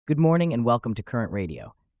Good morning and welcome to Current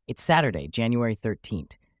Radio. It's Saturday, January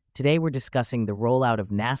 13th. Today we're discussing the rollout of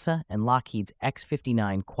NASA and Lockheed's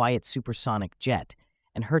X-59 quiet supersonic jet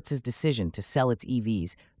and Hertz's decision to sell its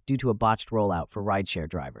EVs due to a botched rollout for rideshare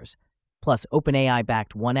drivers. Plus,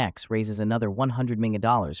 OpenAI-backed 1X raises another $100 million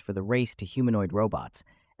for the race to humanoid robots,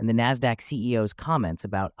 and the Nasdaq CEO's comments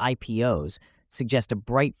about IPOs suggest a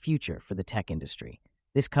bright future for the tech industry.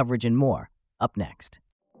 This coverage and more, up next.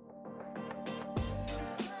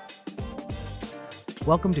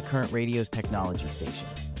 Welcome to Current Radio's Technology Station.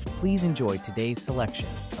 Please enjoy today's selection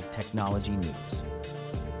of technology news.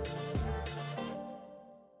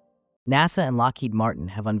 NASA and Lockheed Martin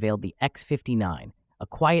have unveiled the X-59, a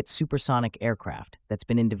quiet supersonic aircraft that's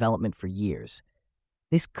been in development for years.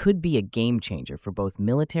 This could be a game changer for both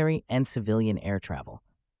military and civilian air travel.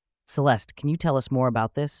 Celeste, can you tell us more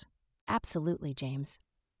about this? Absolutely, James.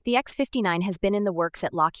 The X-59 has been in the works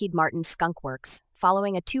at Lockheed Martin's Skunk Works,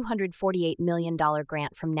 following a $248 million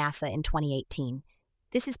grant from NASA in 2018.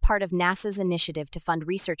 This is part of NASA's initiative to fund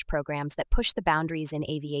research programs that push the boundaries in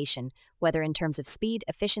aviation, whether in terms of speed,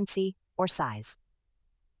 efficiency, or size.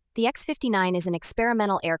 The X-59 is an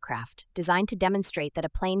experimental aircraft designed to demonstrate that a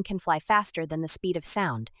plane can fly faster than the speed of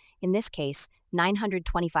sound, in this case,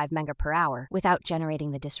 925 mph, without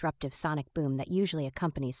generating the disruptive sonic boom that usually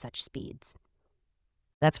accompanies such speeds.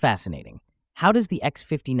 That's fascinating. How does the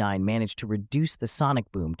X-59 manage to reduce the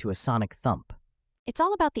sonic boom to a sonic thump? It's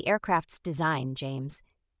all about the aircraft's design, James.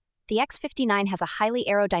 The X-59 has a highly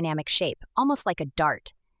aerodynamic shape, almost like a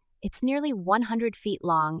dart. It's nearly 100 feet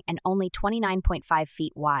long and only 29.5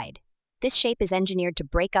 feet wide. This shape is engineered to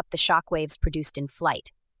break up the shock waves produced in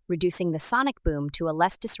flight, reducing the sonic boom to a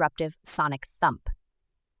less disruptive sonic thump.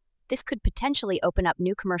 This could potentially open up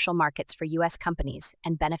new commercial markets for U.S. companies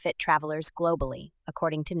and benefit travelers globally,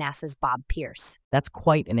 according to NASA's Bob Pierce. That's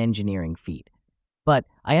quite an engineering feat. But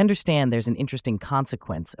I understand there's an interesting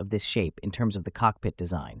consequence of this shape in terms of the cockpit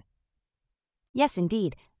design. Yes,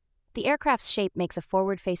 indeed. The aircraft's shape makes a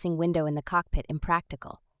forward-facing window in the cockpit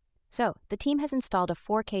impractical. So, the team has installed a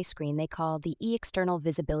 4K screen they call the E-External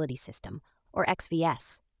Visibility System, or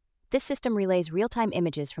XVS. This system relays real-time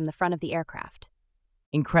images from the front of the aircraft.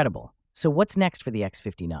 Incredible. So what's next for the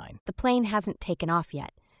X-59? The plane hasn't taken off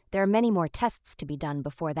yet. There are many more tests to be done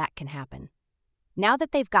before that can happen. Now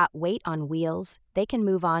that they've got weight on wheels, they can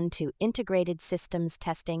move on to integrated systems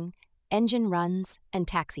testing, engine runs, and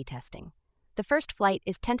taxi testing. The first flight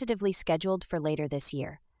is tentatively scheduled for later this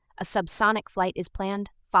year. A subsonic flight is planned,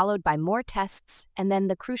 followed by more tests, and then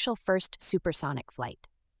the crucial first supersonic flight.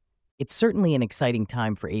 It's certainly an exciting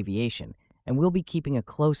time for aviation, and we'll be keeping a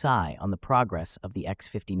close eye on the progress of the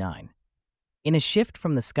X-59. In a shift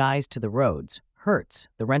from the skies to the roads, Hertz,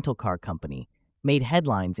 the rental car company, made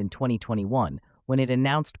headlines in 2021 when it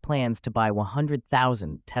announced plans to buy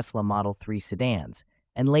 100,000 Tesla Model 3 sedans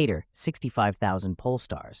and later 65,000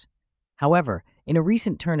 Polestars. However, in a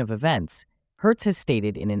recent turn of events, Hertz has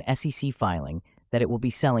stated in an SEC filing that it will be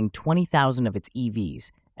selling 20,000 of its EVs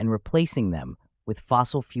and replacing them with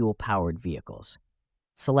fossil fuel-powered vehicles.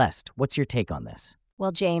 Celeste, what's your take on this?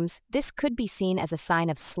 Well, James, this could be seen as a sign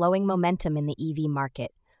of slowing momentum in the EV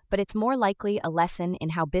market, but it's more likely a lesson in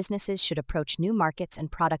how businesses should approach new markets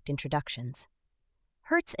and product introductions.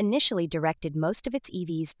 Hertz initially directed most of its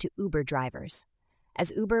EVs to Uber drivers,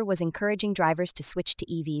 as Uber was encouraging drivers to switch to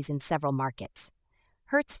EVs in several markets.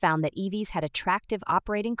 Hertz found that EVs had attractive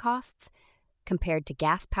operating costs compared to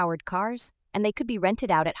gas-powered cars, and they could be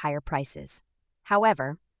rented out at higher prices.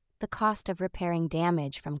 However, the cost of repairing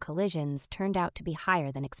damage from collisions turned out to be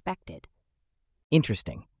higher than expected.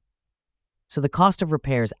 Interesting. So the cost of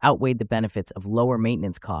repairs outweighed the benefits of lower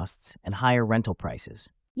maintenance costs and higher rental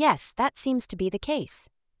prices. Yes, that seems to be the case.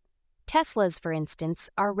 Teslas, for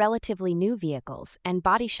instance, are relatively new vehicles, and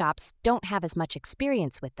body shops don't have as much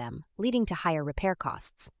experience with them, leading to higher repair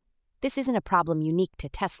costs. This isn't a problem unique to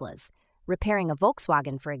Teslas. Repairing a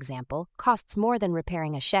Volkswagen, for example, costs more than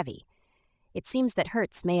repairing a Chevy. It seems that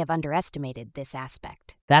Hertz may have underestimated this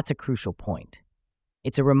aspect. That's a crucial point.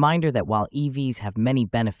 It's a reminder that while EVs have many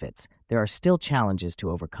benefits, there are still challenges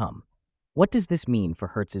to overcome. What does this mean for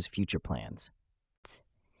Hertz's future plans?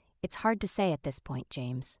 It's hard to say at this point,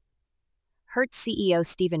 James. Hertz CEO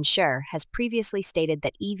Stephen Scherr has previously stated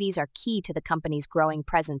that EVs are key to the company's growing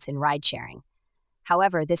presence in ride-sharing.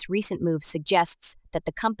 However, this recent move suggests that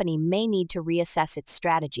the company may need to reassess its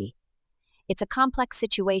strategy. It's a complex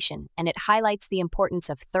situation, and it highlights the importance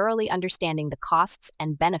of thoroughly understanding the costs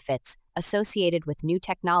and benefits associated with new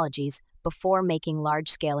technologies before making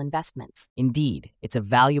large-scale investments. Indeed, it's a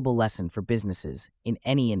valuable lesson for businesses in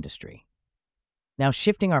any industry. Now,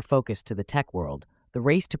 shifting our focus to the tech world, the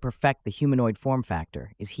race to perfect the humanoid form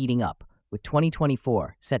factor is heating up, with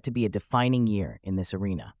 2024 set to be a defining year in this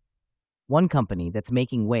arena. One company that's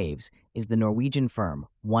making waves is the Norwegian firm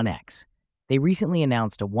 1X. They recently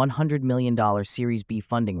announced a $100 million Series B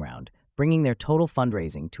funding round, bringing their total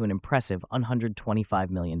fundraising to an impressive $125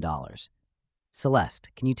 million. Celeste,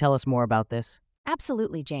 can you tell us more about this?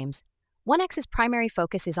 Absolutely, James. 1X's primary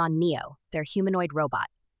focus is on Neo, their humanoid robot.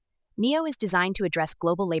 Neo is designed to address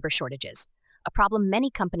global labor shortages, a problem many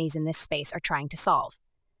companies in this space are trying to solve.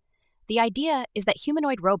 The idea is that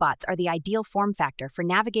humanoid robots are the ideal form factor for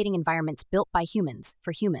navigating environments built by humans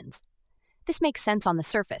for humans. This makes sense on the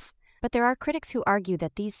surface, but there are critics who argue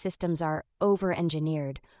that these systems are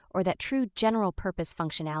over-engineered or that true general-purpose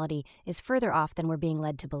functionality is further off than we're being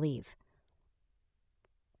led to believe.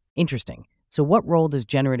 Interesting. So what role does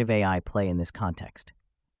generative AI play in this context?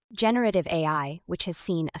 Generative AI, which has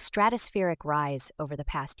seen a stratospheric rise over the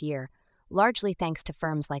past year, largely thanks to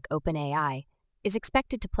firms like OpenAI, is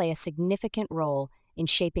expected to play a significant role in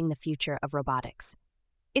shaping the future of robotics.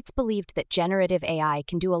 It's believed that generative AI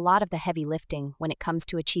can do a lot of the heavy lifting when it comes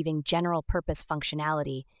to achieving general-purpose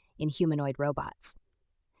functionality in humanoid robots.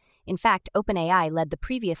 In fact, OpenAI led the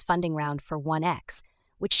previous funding round for 1X,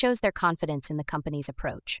 which shows their confidence in the company's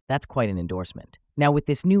approach. That's quite an endorsement. Now, with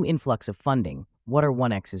this new influx of funding, what are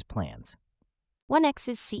 1X's plans?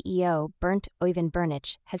 1X's CEO, Bernd Oyvind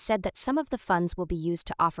Bernich, has said that some of the funds will be used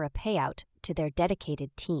to offer a payout to their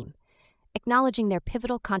dedicated team, acknowledging their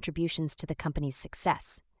pivotal contributions to the company's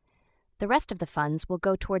success. The rest of the funds will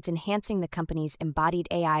go towards enhancing the company's embodied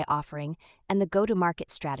AI offering and the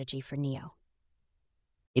go-to-market strategy for Neo.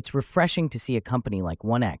 It's refreshing to see a company like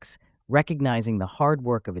 1X recognizing the hard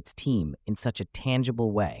work of its team in such a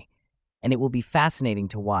tangible way. And it will be fascinating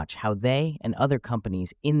to watch how they and other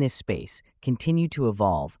companies in this space continue to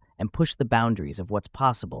evolve and push the boundaries of what's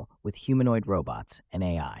possible with humanoid robots and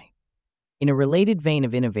AI. In a related vein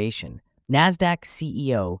of innovation, Nasdaq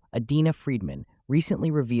CEO Adina Friedman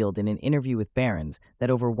recently revealed in an interview with Barron's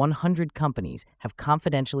that over 100 companies have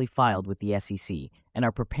confidentially filed with the SEC and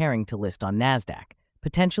are preparing to list on Nasdaq,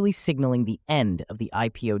 potentially signaling the end of the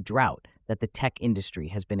IPO drought that the tech industry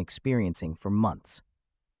has been experiencing for months.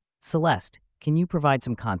 Celeste, can you provide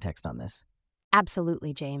some context on this?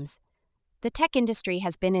 Absolutely, James. The tech industry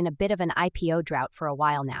has been in a bit of an IPO drought for a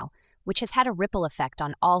while now, which has had a ripple effect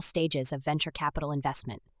on all stages of venture capital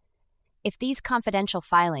investment. If these confidential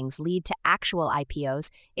filings lead to actual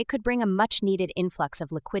IPOs, it could bring a much-needed influx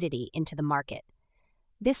of liquidity into the market.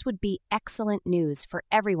 This would be excellent news for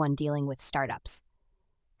everyone dealing with startups.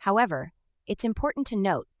 However, it's important to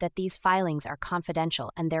note that these filings are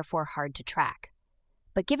confidential and therefore hard to track.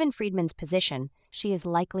 But given Friedman's position, she is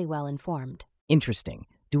likely well informed. Interesting.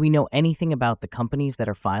 Do we know anything about the companies that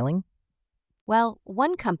are filing? Well,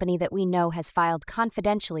 one company that we know has filed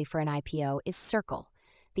confidentially for an IPO is Circle,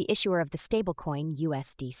 the issuer of the stablecoin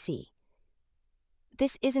USDC.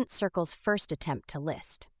 This isn't Circle's first attempt to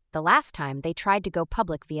list. The last time they tried to go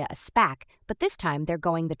public via a SPAC, but this time they're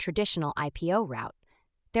going the traditional IPO route.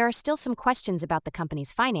 There are still some questions about the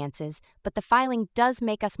company's finances, but the filing does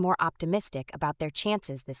make us more optimistic about their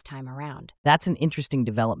chances this time around. That's an interesting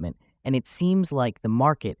development, and it seems like the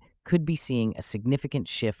market could be seeing a significant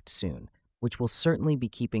shift soon, which we'll certainly be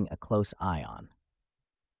keeping a close eye on.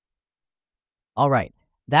 All right,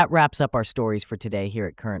 that wraps up our stories for today here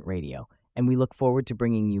at Current Radio, and we look forward to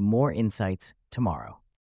bringing you more insights tomorrow.